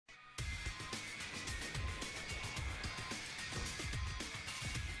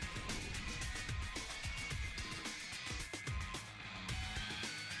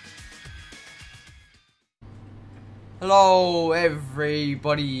Hello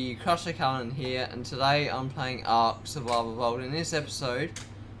everybody, Crusher Cullen here, and today I'm playing Ark Survival Vault. In this episode,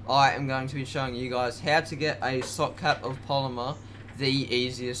 I am going to be showing you guys how to get a sock cap of polymer the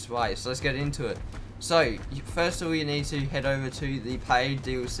easiest way. So let's get into it. So, first of all, you need to head over to the paid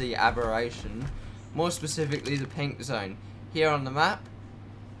DLC aberration, more specifically the pink zone. Here on the map,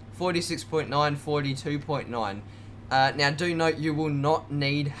 46.9, 42.9. Now do note, you will not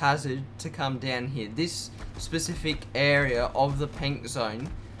need hazard to come down here. This specific area of the pink zone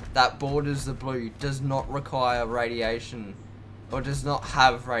that borders the blue does not require radiation, or does not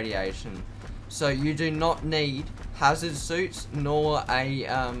have radiation. So you do not need hazard suits nor a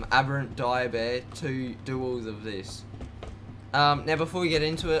aberrant diabear to do all of this. Now before we get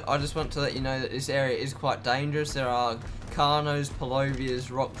into it, I just want to let you know that this area is quite dangerous. There are carnos,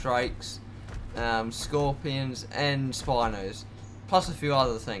 palovias, rock drakes, scorpions and spinos, plus a few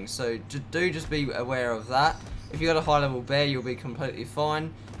other things, so do just be aware of that. If you got a high level bear, you'll be completely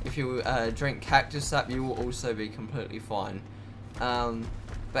fine. If you drink cactus sap, you will also be completely fine.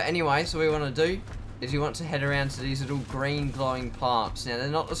 But anyway, so what you want to do is you want to head around to these little green glowing plants. Now they're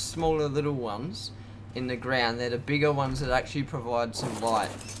not the smaller little ones in the ground, they're the bigger ones that actually provide some light.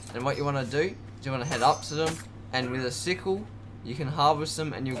 And what you want to do is you want to head up to them, and with a sickle you can harvest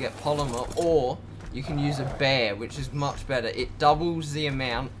them and you'll get polymer, or you can use a bear, which is much better. It doubles the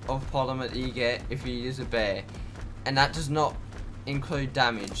amount of polymer that you get if you use a bear, and that does not include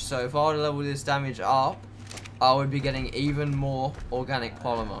damage. So if I were to level this damage up, I would be getting even more organic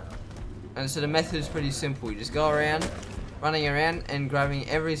polymer. And so the method is pretty simple. You just go around, running around and grabbing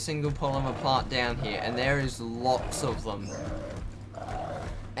every single polymer plant down here, and there is lots of them.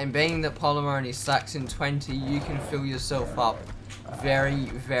 And being that polymer only stacks in 20, you can fill yourself up very,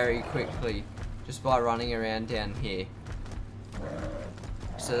 very quickly just by running around down here.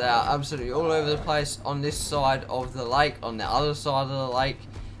 So they are absolutely all over the place on this side of the lake, on the other side of the lake,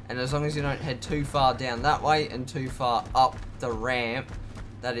 and as long as you don't head too far down that way and too far up the ramp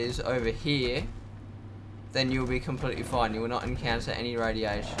that is over here, then you'll be completely fine. You will not encounter any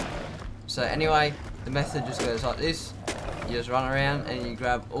radiation. So anyway, the method just goes like this. You just run around and you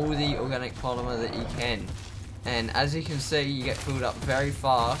grab all the organic polymer that you can, and as you can see, you get filled up very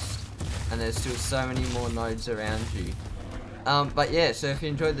fast, and there's still so many more nodes around you. But yeah, so if you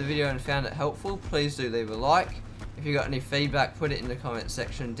enjoyed the video and found it helpful, please do leave a like. If you got any feedback, put it in the comment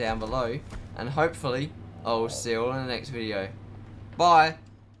section down below, and hopefully I will see you all in the next video. Bye!